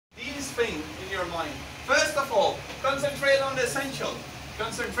thing in your mind. First of all, concentrate on the essential.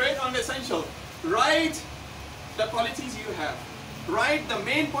 Concentrate on the essential. Write the qualities you have. Write the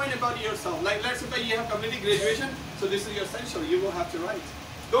main point about yourself. Like let's say you have completed graduation, so this is your essential. You will have to write.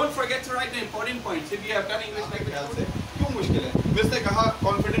 Don't forget to write the important points. If you have done English like से क्यों मुश्किल है? मिसने कहा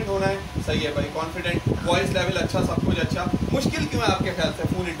confident होना है, सही है भाई, confident, voice level अच्छा, सब कुछ अच्छा. मुश्किल क्यों है आपके ख्याल से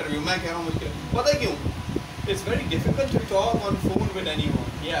phone interview? मैं कह रहा हूँ मुश्किल. पता है क्यों? It's very difficult to talk on phone with anyone.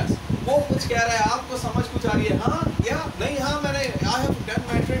 Yes. वो कुछ कह रहा है, आपको समझ कुछ आ रही है, हाँ, या नहीं, हाँ, मैंने I have done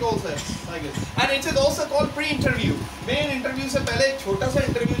metric also, like this. And it is also called pre-interview. Main interview से पहले छोटा सा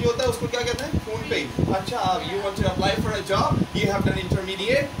interview जो होता है उसको क्या कहते हैं? Phone पे. अच्छा, you want to apply for a job? You have done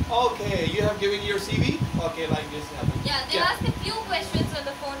intermediate? Okay, you have given your CV? Okay, like this happens. Yeah, they ask a few questions on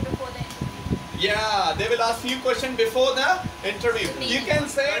the phone before the interview. Yeah, they will ask few questions before the interview. You can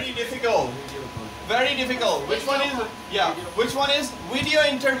say very difficult. Very difficult. Which one is? Yeah. Which one is video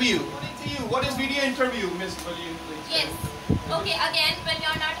interview? What is video interview, Miss William? Yes. Okay. Again, when you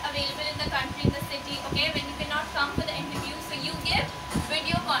are not available in the country, in the city. Okay. When you cannot come for the interview, so you give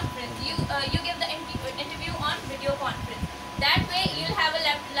video conference. You give the interview on video conference. That way, you'll have a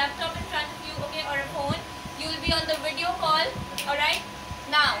laptop in front of you. Okay, or a phone. You'll be on the video call. All right.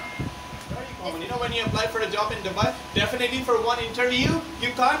 Now. You know, when you apply for a job in Dubai, definitely for one interview, you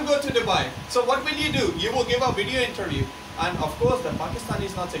can't go to Dubai. So what will you do? You will give a video interview. And of course, the Pakistani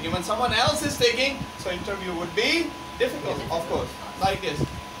is not taking. When someone else is taking, so interview would be difficult, of course. Like this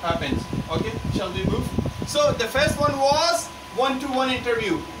happens. Okay, shall we move? So the first one was one-to-one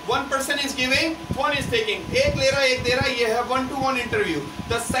interview. One person is giving, one is taking. एक ले रहा, एक दे रहा, ये है one-to-one interview.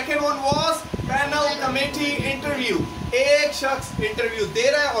 The second one was panel committee interview. एक शख्स interview दे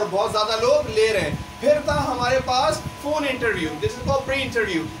रहा है और बहुत ज़्यादा लोग ले रहे हैं. फिर था हमारे पास phone interview. This is called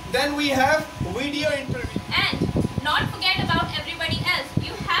pre-interview. Then we have video interview. And not forget about everybody else.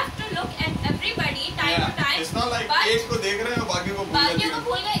 You have to look at everybody time to time. It's not like एक को देख रहे हैं और बाकियों को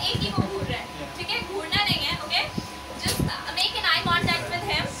भूल गए, एक ही को भूल रहे हैं. ठीक है, घूरना नहीं है. Okay, just make an eye contact with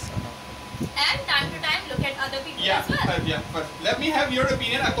him. And time to time look at other people as well. But let me have your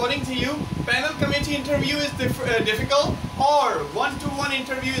opinion. According to you, panel committee interview is difficult or one-to-one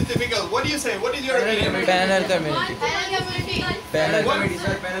interview is difficult? What do you say? What is your opinion? Panel committee. Panel committee,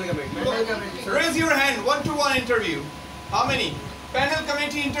 sir. Panel committee. Raise your hand. One-to-one interview. How many? Panel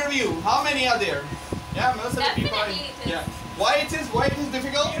committee interview. How many are there? Yeah, most of the people. Yeah. Why it is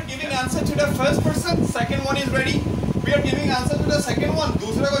difficult? You're giving answer to the first person. Second one is ready. We are giving answer to the second one.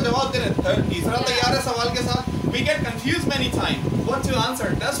 दूसरे को जवाब दे रहे हैं. तीसरा तैयार है सवाल के साथ. We get confused many times what to answer.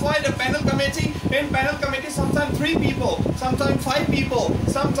 That's why the panel committee, in panel committee sometimes 3 people, sometimes 5 people,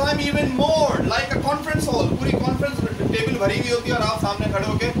 sometimes even more, like a conference hall. पूरी conference table भरी हुई होती है और आप सामने खड़े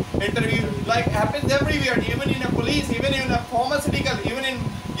होके interview. Like happens everywhere, even in a police, even in a pharmaceutical, even in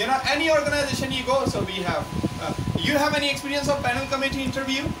any organization you go. So we have. You have any experience of panel committee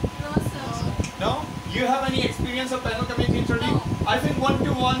interview? No, sir. No? You have any experience of panel committee interview? No. I think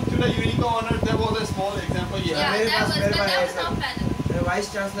one-to-one to the Unico honor, there was a small example. Yeah, that was not panel. मेरे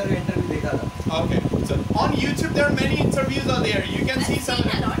vice chancellor का interview देखा था. Okay, so on YouTube there are many interviews are there. You can see some.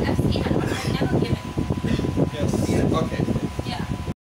 I've seen a lot.